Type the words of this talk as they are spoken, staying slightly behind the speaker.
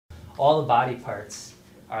all the body parts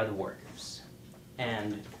are the workers.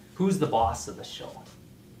 And who's the boss of the show?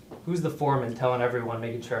 Who's the foreman telling everyone,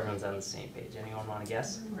 making sure everyone's on the same page? Anyone want to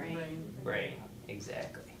guess? Brain. Brain,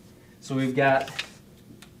 exactly. So we've got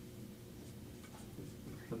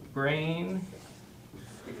the brain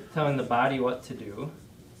telling the body what to do,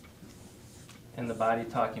 and the body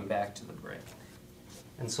talking back to the brain.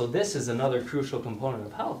 And so this is another crucial component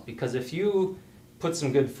of health, because if you put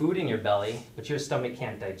some good food in your belly, but your stomach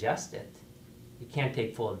can't digest it, you can't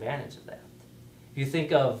take full advantage of that. If you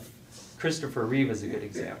think of Christopher Reeve as a good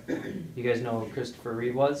example. You guys know who Christopher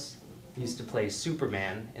Reeve was? He used to play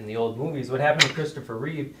Superman in the old movies. What happened to Christopher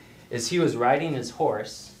Reeve is he was riding his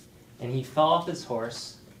horse, and he fell off his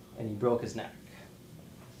horse, and he broke his neck.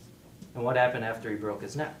 And what happened after he broke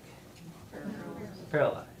his neck?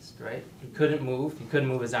 Paralyzed, right? He couldn't move. He couldn't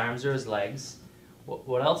move his arms or his legs.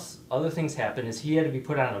 What else? Other things happened is he had to be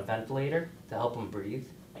put on a ventilator to help him breathe.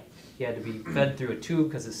 He had to be fed through a tube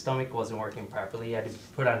because his stomach wasn't working properly. He had to be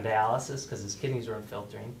put on dialysis because his kidneys weren't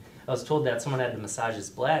filtering. I was told that someone had to massage his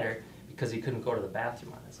bladder because he couldn't go to the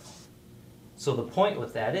bathroom on his own. So the point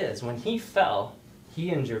with that is, when he fell,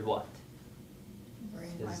 he injured what?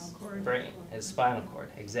 His spinal cord,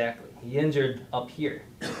 exactly. He injured up here.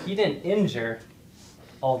 He didn't injure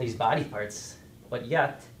all these body parts, but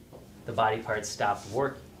yet the body parts stopped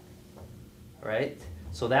working, right?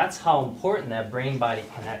 So that's how important that brain-body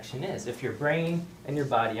connection is. If your brain and your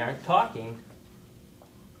body aren't talking,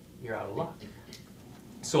 you're out of luck.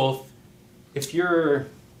 So if you're,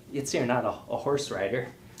 let's say you're not a horse rider,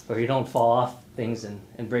 or you don't fall off things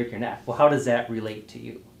and break your neck, well, how does that relate to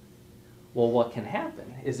you? Well, what can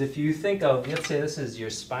happen is if you think of, let's say this is your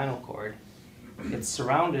spinal cord, it's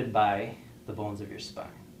surrounded by the bones of your spine.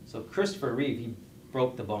 So Christopher Reeve, he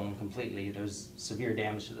broke the bone completely. There's severe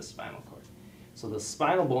damage to the spinal cord. So the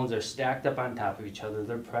spinal bones are stacked up on top of each other.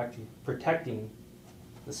 They're protecting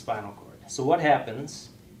the spinal cord. So what happens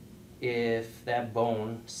if that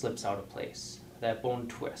bone slips out of place? That bone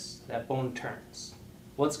twists, that bone turns.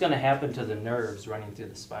 What's going to happen to the nerves running through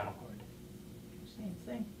the spinal cord? Same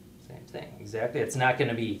thing. Same thing, exactly. It's not going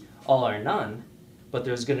to be all or none, but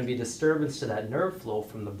there's going to be disturbance to that nerve flow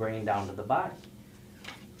from the brain down to the body.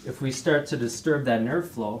 If we start to disturb that nerve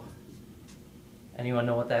flow, anyone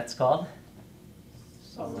know what that's called?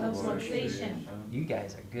 Subluxation. You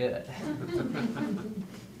guys are good.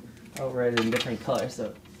 I'll write it in different colors.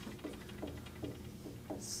 So,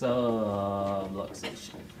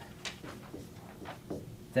 subluxation.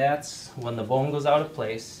 That's when the bone goes out of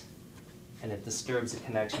place and it disturbs the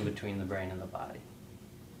connection between the brain and the body.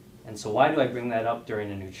 And so why do I bring that up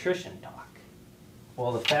during a nutrition talk?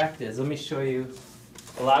 Well, the fact is, let me show you.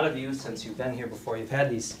 A lot of you, since you've been here before, you've had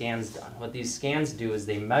these scans done. What these scans do is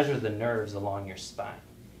they measure the nerves along your spine,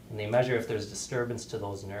 and they measure if there's disturbance to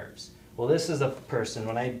those nerves. Well, this is a person,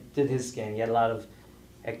 when I did his scan, he had a lot of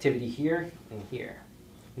activity here and here.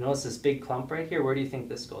 You notice this big clump right here? Where do you think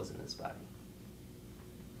this goes in his body?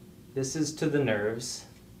 This is to the nerves,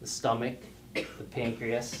 the stomach, the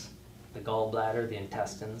pancreas, the gallbladder, the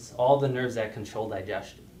intestines, all the nerves that control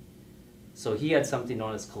digestion. So he had something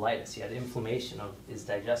known as colitis. He had inflammation of his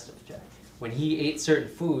digestive tract. When he ate certain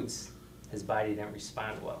foods, his body didn't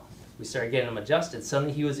respond well. We started getting him adjusted.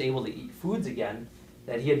 Suddenly he was able to eat foods again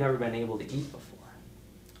that he had never been able to eat before.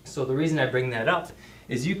 So the reason I bring that up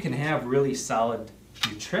is you can have really solid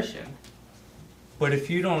nutrition, but if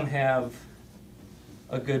you don't have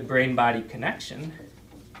a good brain-body connection,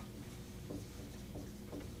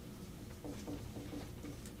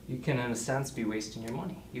 you can, in a sense, be wasting your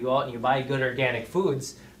money. You go out and you buy good organic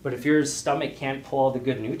foods, but if your stomach can't pull all the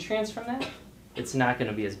good nutrients from that, it's not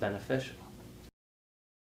going to be as beneficial.